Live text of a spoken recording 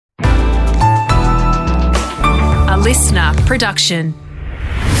listener production.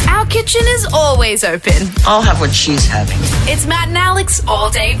 Our kitchen is always open. I'll have what she's having. It's Matt and Alex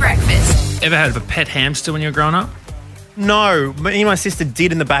all day breakfast. Ever had a pet hamster when you were growing up? No, me and my sister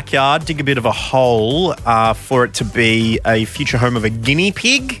did in the backyard dig a bit of a hole for it to be a future home of a guinea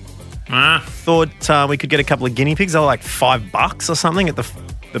pig. Thought we could get a couple of guinea pigs. They were like $5 or something at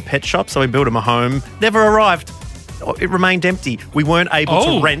the pet shop, so we built them a home. Never arrived. It remained empty. We weren't able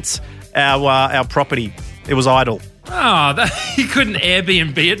to rent our property. It was idle. You couldn't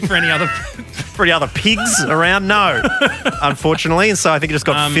Airbnb it for any other... For any other pigs around? No, unfortunately. And so I think it just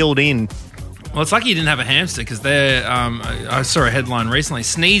got filled in. Well, it's lucky you didn't have a hamster because I saw a headline recently,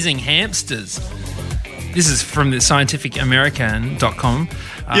 sneezing hamsters. This is from the scientificamerican.com.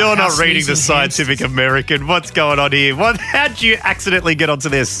 You're not reading the Scientific American. What's going on here? How'd you accidentally get onto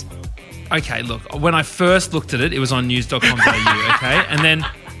this? Okay, look, when I first looked at it, it was on news.com.au, okay? And then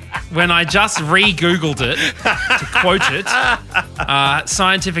when I just re-Googled it to quote it,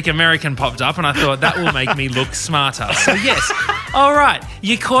 Scientific American popped up and I thought that will make me look smarter. So yes, all right,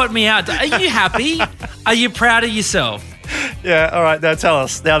 you caught me out. Are you happy? Are you proud of yourself? Yeah, all right, now tell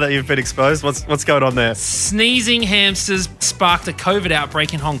us, now that you've been exposed, what's going on there? Sneezing hamsters sparked a COVID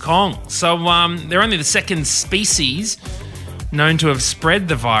outbreak in Hong Kong. So they're only the second species known to have spread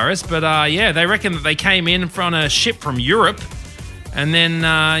the virus, but they reckon that they came in on a ship from Europe and then,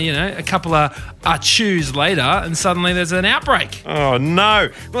 a couple of chews later and suddenly there's an outbreak. Oh, no.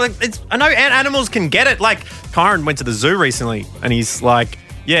 Well, I know animals can get it. Like, Kyron went to the zoo recently and he's like,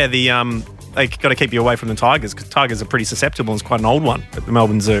 they got to keep you away from the tigers because tigers are pretty susceptible. It's quite an old one at the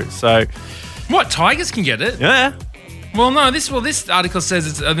Melbourne Zoo. So, what, tigers can get it? Yeah. Well, no, this article says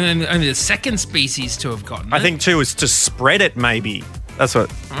it's only the second species to have gotten it. I think, too, is to spread it, maybe. That's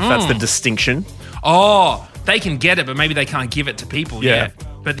the distinction. Oh, they can get it, but maybe they can't give it to people. Yeah.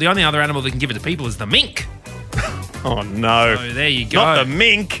 But the only other animal that can give it to people is the mink. Oh, no. So there you go. Not the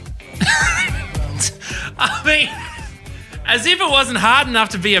mink. I mean, as if it wasn't hard enough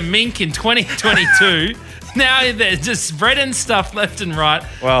to be a mink in 2022... Now they're just spreading stuff left and right.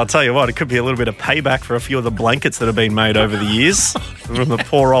 Well, I'll tell you what, it could be a little bit of payback for a few of the blankets that have been made over the years from the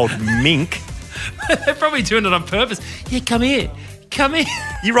poor old mink. They're probably doing it on purpose. Yeah, come here.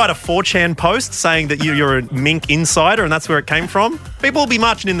 You write a 4chan post saying that you're a mink insider and that's where it came from. People will be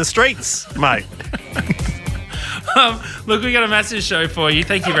marching in the streets, mate. Look, we got a massive show for you.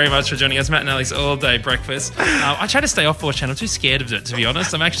 Thank you very much for joining us, Matt and Alex All Day Breakfast. I try to stay off 4chan. I'm too scared of it, to be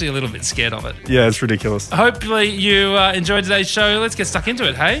honest. I'm actually a little bit scared of it. Yeah, it's ridiculous. Hopefully you enjoyed today's show. Let's get stuck into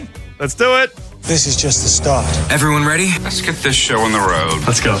it, hey? Let's do it. This is just the start. Everyone ready? Let's get this show on the road.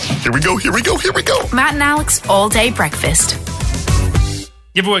 Let's go. Here we go. Matt and Alex All Day Breakfast.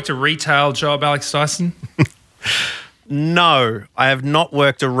 You ever worked a retail job, Alex Dyson? No, I have not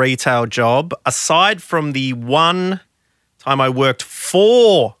worked a retail job. Aside from the one time I worked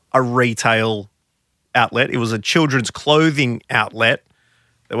for a retail outlet, it was a children's clothing outlet.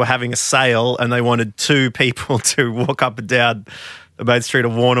 They were having a sale and they wanted two people to walk up and down the main street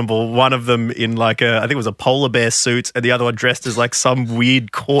of Warrnambool. One of them in I think it was a polar bear suit and the other one dressed as like some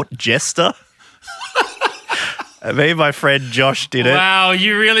weird court jester. Me and my friend Josh did it. Wow,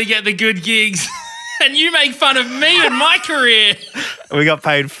 you really get the good gigs. And you make fun of me and my career. We got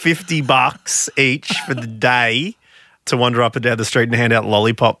paid $50 each for the day to wander up and down the street and hand out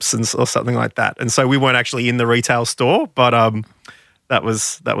lollipops or something like that. And so we weren't actually in the retail store, but that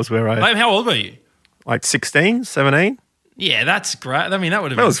was where I... How old were you? Like 16, 17. Yeah, that's great. I mean, that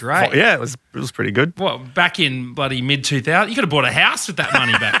would have been great. Yeah, it was pretty good. What, back in bloody mid-2000? You could have bought a house with that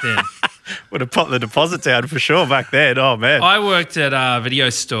money back then. Would have put the deposit down for sure back then. Oh, man. I worked at a video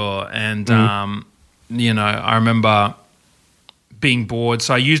store and... I remember being bored.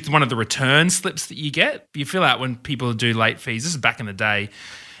 So I used one of the return slips that you get. You fill out when people do late fees. This is back in the day.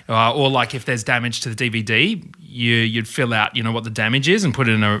 Or like if there's damage to the DVD, you'd fill out, what the damage is and put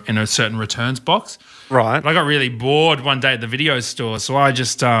it in a certain returns box. Right. But I got really bored one day at the video store. So I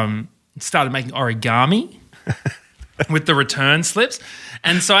just started making origami with the return slips.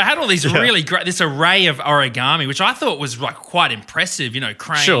 And so I had all these really great, this array of origami, which I thought was like quite impressive,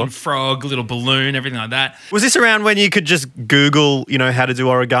 crane, frog, little balloon, everything like that. Was this around when you could just Google, how to do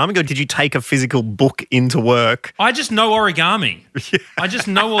origami, or did you take a physical book into work? I just know origami. Yeah. I just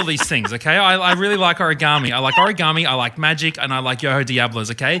know all these things, okay? I really like origami. I like magic, and I like Yoho Diablos,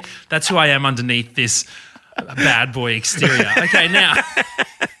 okay? That's who I am underneath this bad boy exterior. Okay, now,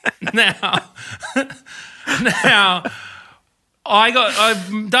 I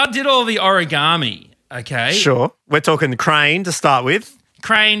did all the origami, okay? Sure. We're talking crane to start with.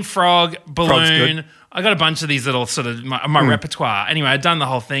 Crane, frog, balloon. I got a bunch of these little sort of my repertoire. Anyway, I'd done the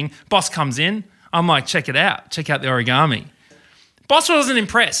whole thing. Boss comes in. I'm like, check it out. Check out the origami. Boss wasn't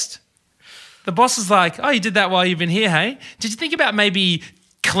impressed. The boss was like, oh, you did that while you've been here, hey? Did you think about maybe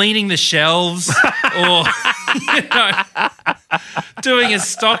cleaning the shelves or, doing a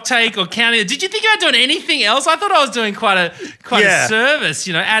stock take or counting? Did you think about doing anything else? I thought I was doing quite a service,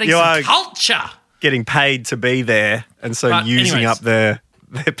 adding some culture. Getting paid to be there and so using up their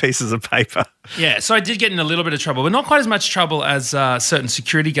pieces of paper. Yeah, so I did get in a little bit of trouble, but not quite as much trouble as a certain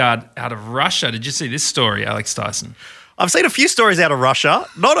security guard out of Russia. Did you see this story, Alex Dyson? I've seen a few stories out of Russia,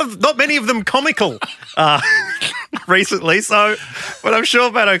 not many of them comical recently. So, but I'm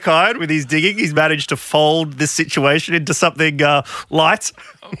sure Matt O'Kine, with his digging, he's managed to fold this situation into something light.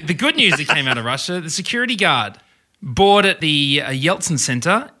 The good news that came out of Russia, the security guard bored at the Yeltsin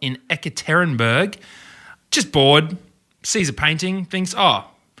Center in Ekaterinburg, just bored, sees a painting, thinks, oh,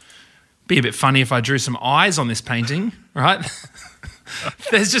 be a bit funny if I drew some eyes on this painting, right?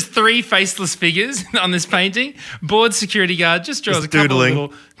 There's just 3 faceless figures on this painting. Bored security guard just draws a couple of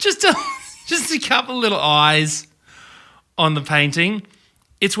little, just a couple of little eyes on the painting.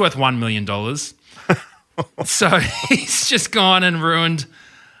 It's worth $1 million. So he's just gone and ruined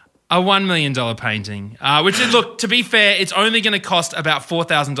a $1 million painting, which, look, to be fair, it's only going to cost about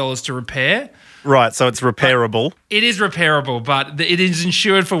 $4,000 to repair. Right, so it's repairable. It is repairable, but it is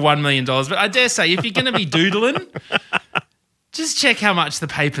insured for $1 million. But I dare say, if you're going to be doodling, just check how much the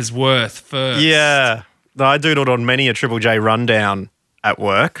paper's worth first. Yeah. No, I doodled on many a Triple J rundown at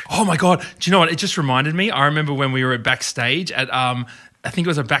work. Oh, my God. Do you know what? It just reminded me. I remember when we were at backstage at, I think it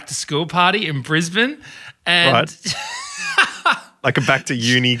was a back-to-school party in Brisbane. And right. Like a back to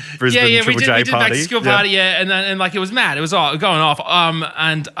uni Brisbane Triple J party. We did back to school party, and like it was mad. It was all going off.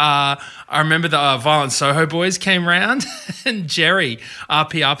 And I remember the Violent Soho boys came round, and Jerry, our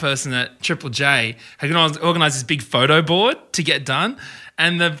PR person at Triple J, had organised this big photo board to get done.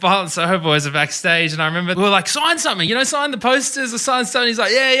 And the Violent Soho boys are backstage, and I remember we were like, sign something, sign the posters or sign something. He's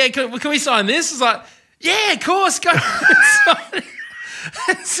like, yeah, can we sign this? I was like, yeah, of course, go sign it.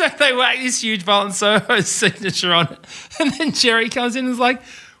 And so they whacked this huge Violent Soho signature on it. And then Jerry comes in and is like,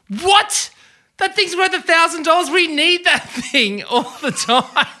 what? That thing's worth $1,000. We need that thing all the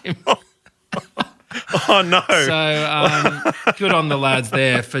time. Oh, no. So good on the lads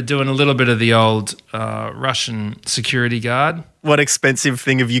there for doing a little bit of the old Russian security guard. What expensive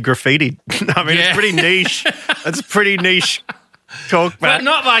thing have you graffitied? I mean, It's pretty niche. It's pretty niche. Talk, Matt. But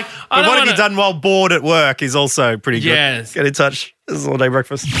not like... But what have you done while bored at work is also pretty good. Yes. Get in touch. This is All Day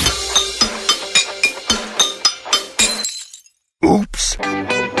Breakfast. Oops.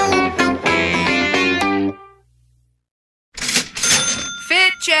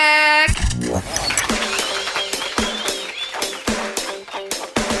 Fit check.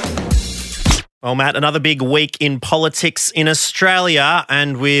 Well, Matt, another big week in politics in Australia,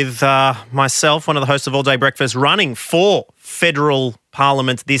 and with myself, one of the hosts of All Day Breakfast, running for federal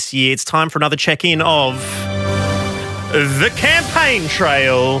parliament this year, it's time for another check-in of the campaign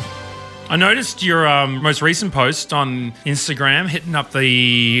trail. I noticed your most recent post on Instagram hitting up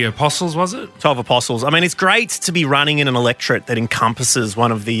the Apostles, was it? 12 Apostles. I mean, it's great to be running in an electorate that encompasses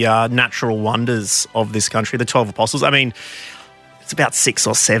one of the natural wonders of this country, the 12 Apostles. I mean, it's about 6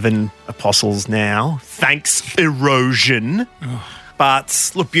 or 7 apostles now, thanks erosion.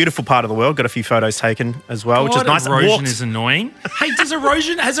 But look, beautiful part of the world. Got a few photos taken as well, which is nice. Erosion is annoying. Hey, has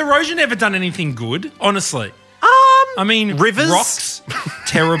erosion ever done anything good? Honestly, I mean, rivers, rocks,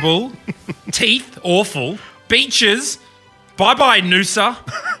 terrible. Teeth, awful. Beaches, bye Noosa.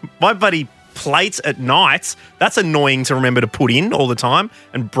 My buddy, plates at night. That's annoying to remember to put in all the time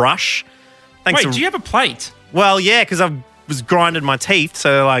and brush. Wait, do you have a plate? Well, yeah, because I was grinding my teeth,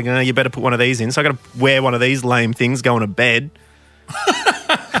 so like, you better put one of these in. So I got to wear one of these lame things going to bed.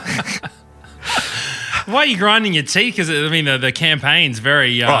 Why are you grinding your teeth? Because, I mean, the campaign's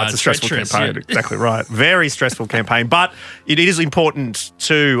very it's a stressful campaign. Yeah. Exactly right. Very stressful campaign. But it is important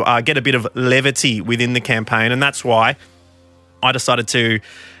to get a bit of levity within the campaign, and that's why I decided to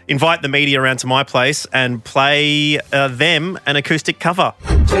invite the media around to my place and play them an acoustic cover.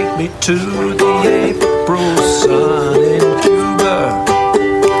 Take me to the April sun in Cuba.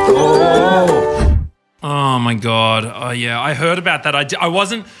 Oh, my God. Oh, yeah. I heard about that. I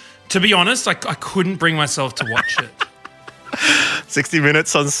wasn't... To be honest, I couldn't bring myself to watch it. 60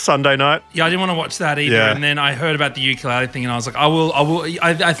 Minutes on Sunday night. Yeah, I didn't want to watch that either. Yeah. And then I heard about the ukulele thing, and I was like,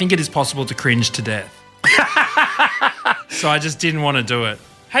 I think it is possible to cringe to death. So I just didn't want to do it.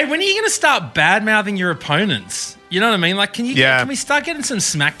 Hey, when are you going to start bad-mouthing your opponents? You know what I mean? Like, can we start getting some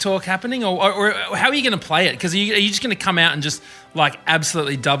smack talk happening? Or how are you going to play it? Because are you just going to come out and just, like,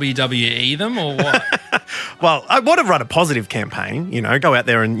 absolutely WWE them or what? Well, I want to run a positive campaign, go out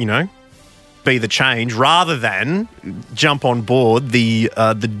there and, be the change rather than jump on board the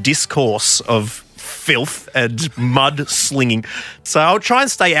discourse of filth and mud slinging. So I'll try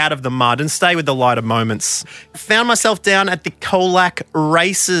and stay out of the mud and stay with the lighter moments. Found myself down at the Colac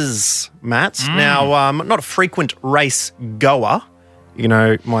races, Matt. Now, I'm not a frequent race goer,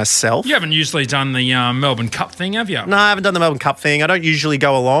 myself. You haven't usually done the Melbourne Cup thing, have you? No, I haven't done the Melbourne Cup thing. I don't usually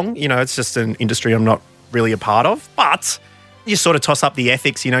go along. It's just an industry I'm not really a part of. But you sort of toss up the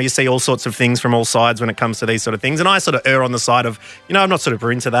ethics. You see all sorts of things from all sides when it comes to these sort of things. And I sort of err on the side of, I'm not sort of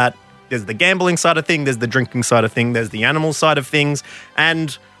into that. There's the gambling side of thing, there's the drinking side of thing, there's the animal side of things.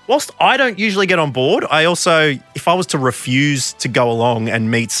 And whilst I don't usually get on board, I also, if I was to refuse to go along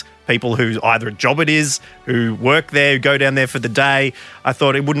and meet people who either a job it is, who work there, who go down there for the day, I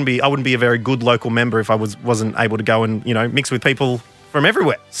thought I wouldn't be a very good local member if I wasn't able to go and, mix with people from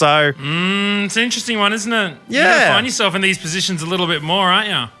everywhere. So it's an interesting one, isn't it? Yeah. You gotta find yourself in these positions a little bit more, aren't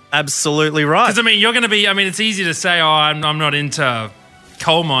you? Absolutely right. Because, you're going to be, it's easy to say, I'm not into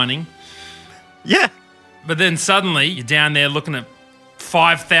coal mining. Yeah. But then suddenly you're down there looking at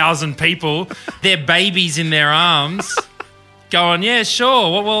 5,000 people, their babies in their arms, going, yeah,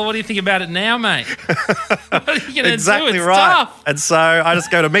 sure. What do you think about it now, mate? What are you going to Exactly do? It's right. tough. And so I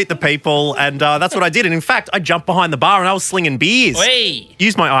just go to meet the people, and that's what I did. And in fact, I jumped behind the bar and I was slinging beers. Hey.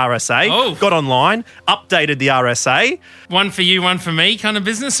 Used my RSA, Oh. got online, updated the RSA. One for you, one for me kind of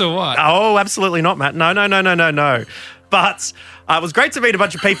business or what? Oh, absolutely not, Matt. No. But it was great to meet a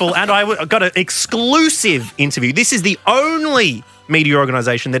bunch of people, and I got an exclusive interview. This is the only media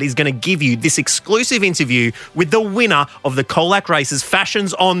organisation that is going to give you this exclusive interview with the winner of the Colac races,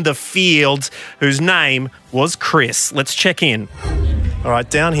 Fashions on the Field, whose name was Chris. Let's check in. All right,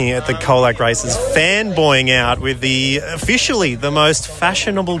 down here at the Colac races, fanboying out with officially the most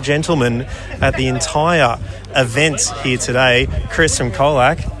fashionable gentleman at the entire event here today, Chris from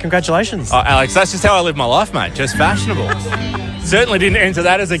Colac. Congratulations. Oh, Alex, that's just how I live my life, mate. Just fashionable. Certainly didn't enter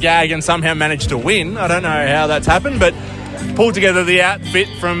that as a gag and somehow managed to win. I don't know how that's happened, but pulled together the outfit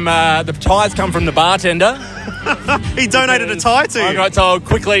from the ties come from the bartender. He donated a tie to I you. got told,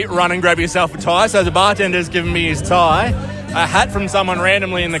 quickly run and grab yourself a tie. So the bartender's given me his tie, a hat from someone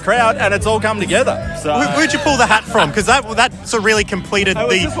randomly in the crowd, and it's all come together. So Where'd you pull the hat from? Because that sort of really completed That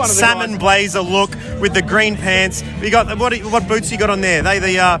was the just one of the salmon ones. blazer look with the green pants. You got what boots you got on there? They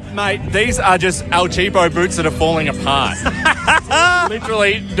the mate, these are just El Cheapo boots that are falling apart.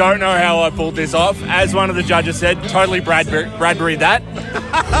 Literally don't know how I pulled this off. As one of the judges said, totally Bradbury that.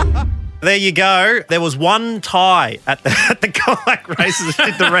 There you go. There was one tie at the Colac races that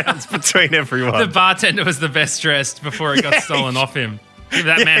did the rounds between everyone. The bartender was the best dressed before it got stolen off him. Give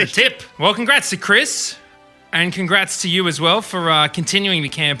that man a tip. Well, congrats to Chris. And congrats to you as well for continuing the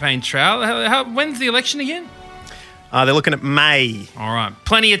campaign trail. When's the election again? They're looking at May. All right.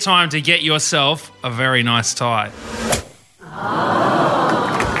 Plenty of time to get yourself a very nice tie.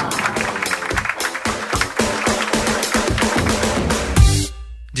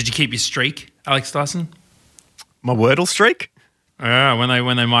 Did you keep your streak, Alex Dyson? My Wordle streak? Yeah,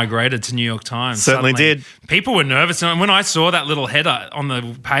 when they migrated to New York Times. Certainly suddenly did. People were nervous. And when I saw that little header on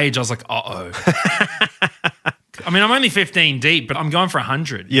the page, I was like, uh-oh. I'm only 15 deep, but I'm going for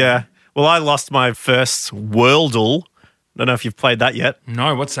 100. Yeah. Well, I lost my first Wordle. Don't know if you've played that yet.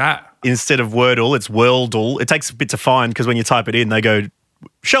 No, what's that? Instead of Wordle, it's Worldle. It takes a bit to find because when you type it in, they go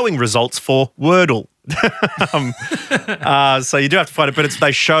showing results for Wordle. So you do have to find it, but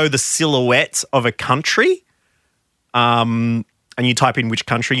they show the silhouette of a country, and you type in which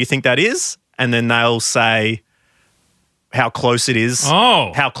country you think that is, and then they'll say how close it is,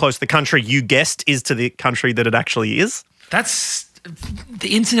 how close the country you guessed is to the country that it actually is.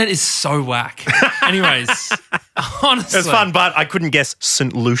 The internet is so whack. Anyways, honestly. It was fun, but I couldn't guess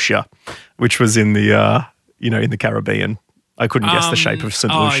St. Lucia, which was in the in the Caribbean. I couldn't guess the shape of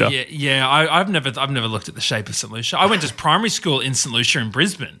St. Lucia. Yeah. I've never looked at the shape of St. Lucia. I went to primary school in St. Lucia in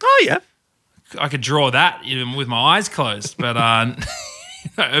Brisbane. Oh, yeah. I could draw that even with my eyes closed, but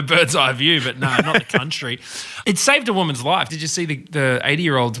a bird's eye view, but no, not the country. It saved a woman's life. Did you see the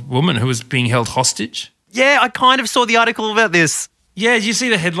 80-year-old woman who was being held hostage? Yeah, I kind of saw the article about this. Yeah, did you see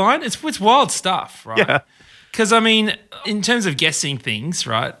the headline? It's wild stuff, right? Yeah. Because, in terms of guessing things,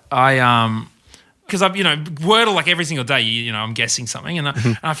 right, because I've, Wordle like every single day, I'm guessing something. And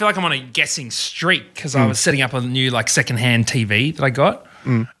I feel like I'm on a guessing streak because I was setting up a new secondhand TV that I got.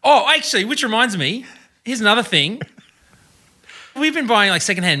 Oh, actually, which reminds me, here's another thing. We've been buying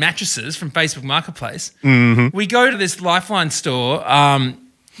secondhand mattresses from Facebook Marketplace. Mm-hmm. We go to this Lifeline store,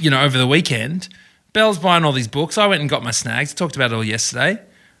 over the weekend. Belle's buying all these books. I went and got my snags. Talked about it all yesterday.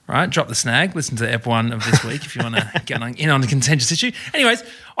 right? Drop the snag. Listen to Ep 1 of this week if you want to get in on the contentious issue. Anyways,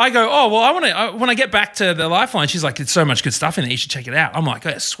 I go, oh, well, I want to, when I get back to the Lifeline, she's like, there's so much good stuff in there. You should check it out. I'm like,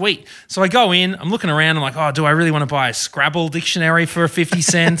 oh, sweet. So I go in, I'm looking around. I'm like, oh, do I really want to buy a Scrabble dictionary for 50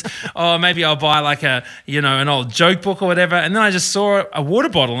 cents? Oh, maybe I'll buy like an old joke book or whatever. And then I just saw a water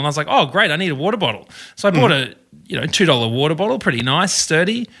bottle and I was like, oh, great, I need a water bottle. So I bought a, $2 water bottle, pretty nice,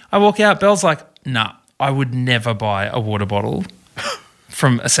 sturdy. I walk out, Belle's like, nah, I would never buy a water bottle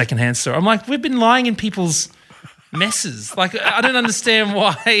from a secondhand store. I'm like, we've been lying in people's messes. Like, I don't understand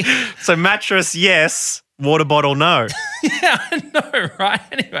why. So mattress, yes. Water bottle, no. Yeah, I know, right?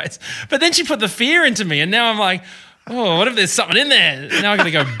 Anyways. But then she put the fear into me and now I'm like, oh, what if there's something in there? Now I'm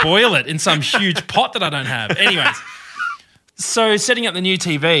going to go boil it in some huge pot that I don't have. Anyways. So setting up the new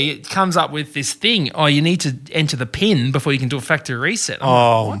TV, it comes up with this thing. Oh, you need to enter the PIN before you can do a factory reset.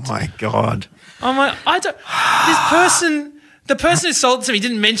 I'm like, my God. I'm like, the person who sold it to me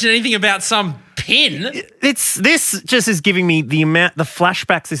didn't mention anything about some PIN. This just is giving me the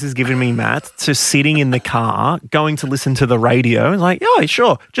flashbacks this is giving me, Matt, to sitting in the car, going to listen to the radio. Like, oh,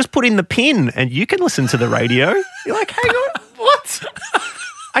 sure, just put in the PIN and you can listen to the radio. You're like, hang on, what?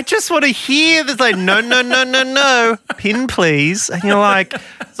 I just want to hear this, like, no, PIN, please. And you're like,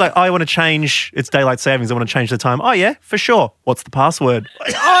 it's like, I want to change, it's daylight savings, I want to change the time. Oh, yeah, for sure. What's the password?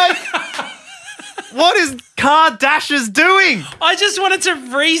 What is Car Dashers doing? I just wanted to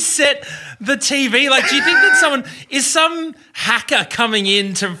reset the TV. Like, do you think that some hacker coming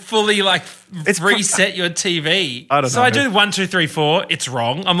in to fully, like, reset your TV? I don't know. So I do 1, 2, 3, 4. It's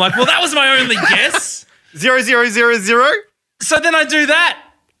wrong. I'm like, well, that was my only guess. 0, 0, 0, 0. So then I do that.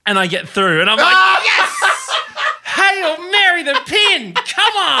 And I get through, and I'm like, yes! Hail Mary the PIN!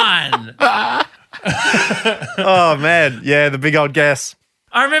 Come on! Oh, man. Yeah, the big old guess.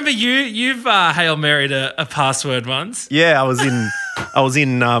 I remember you've Hail Mary'd a password once. Yeah, I was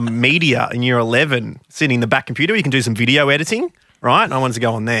in media in year 11, sitting in the back computer. You can do some video editing, right? And I wanted to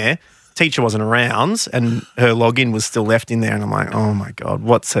go on there. Teacher wasn't around, and her login was still left in there. And I'm like, oh, my God,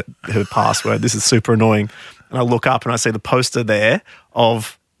 what's her password? This is super annoying. And I look up, and I see the poster there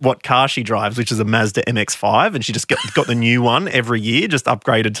of what car she drives, which is a Mazda MX-5, and she just got the new one every year, just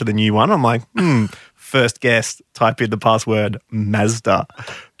upgraded to the new one. I'm like, first guess, type in the password Mazda.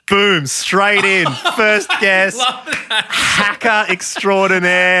 Boom, straight in. First guess. Love that. Hacker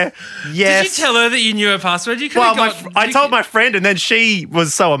extraordinaire. Yes. Did you tell her that you knew her password? I told my friend, and then she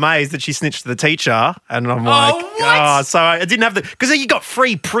was so amazed that she snitched to the teacher. And I'm like, what? So I didn't have because you got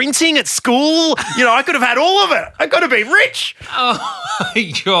free printing at school. I could have had all of it. I got to be rich. Oh,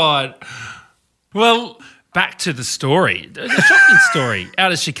 my God. Well, back to the story. A shocking story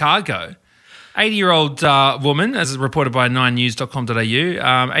out of Chicago. 80-year-old woman, as reported by 9news.com.au,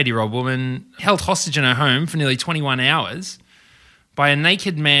 80-year-old woman held hostage in her home for nearly 21 hours by a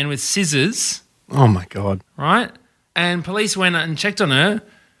naked man with scissors. Oh, my God. Right? And police went and checked on her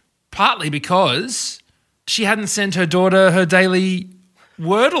partly because she hadn't sent her daughter her daily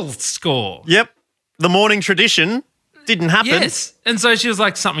Wordle score. Yep. The morning tradition didn't happen. Yes. And so she was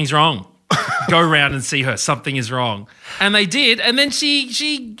like, something's wrong. Go around and see her. Something is wrong. And they did. And then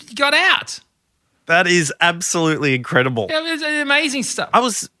she got out. That is absolutely incredible. Yeah, it was amazing stuff. I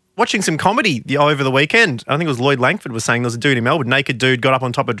was watching some comedy over the weekend. I think it was Lloyd Langford was saying there was a dude in Melbourne, naked dude, got up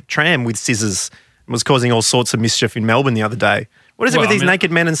on top of a tram with scissors and was causing all sorts of mischief in Melbourne the other day. What is it with these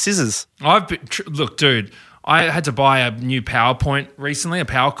naked men and scissors? Look, dude, I had to buy a new PowerPoint recently, a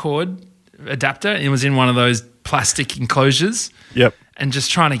power cord adapter, and it was in one of those plastic enclosures. Yep. And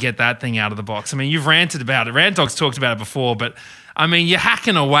just trying to get that thing out of the box. I mean, you've ranted about it. Rant Dog's talked about it before, but I mean, you're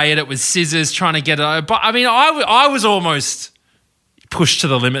hacking away at it with scissors, trying to get it. But I mean, I was almost pushed to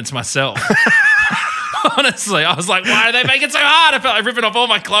the limits myself. Honestly, I was like, why do they make it so hard? I felt like ripping off all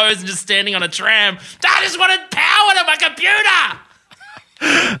my clothes and just standing on a tram. I just wanted power to my computer.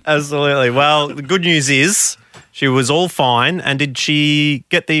 Absolutely. Well, the good news is she was all fine. And did she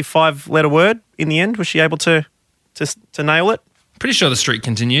get the 5-letter word in the end? Was she able to nail it? Pretty sure the streak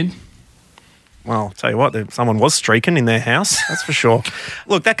continued. Well, I'll tell you what, someone was streaking in their house, that's for sure.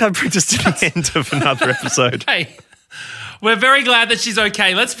 Look, that kind of brings us to the end of another episode. Hey, we're very glad that she's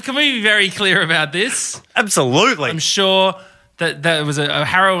okay. Can we be very clear about this? Absolutely. I'm sure that it was a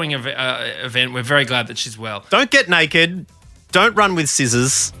harrowing event. We're very glad that she's well. Don't get naked. Don't run with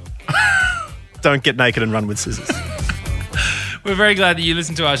scissors. Don't get naked and run with scissors. We're very glad that you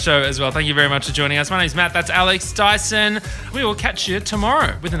listened to our show as well. Thank you very much for joining us. My name's Matt. That's Alex Dyson. We will catch you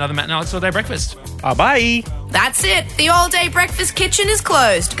tomorrow with another Matt and Alex All Day Breakfast. Bye. That's it. The All Day Breakfast kitchen is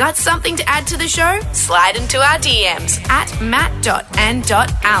closed. Got something to add to the show? Slide into our DMs at matt.and.alex.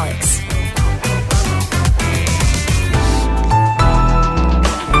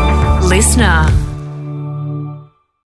 listener.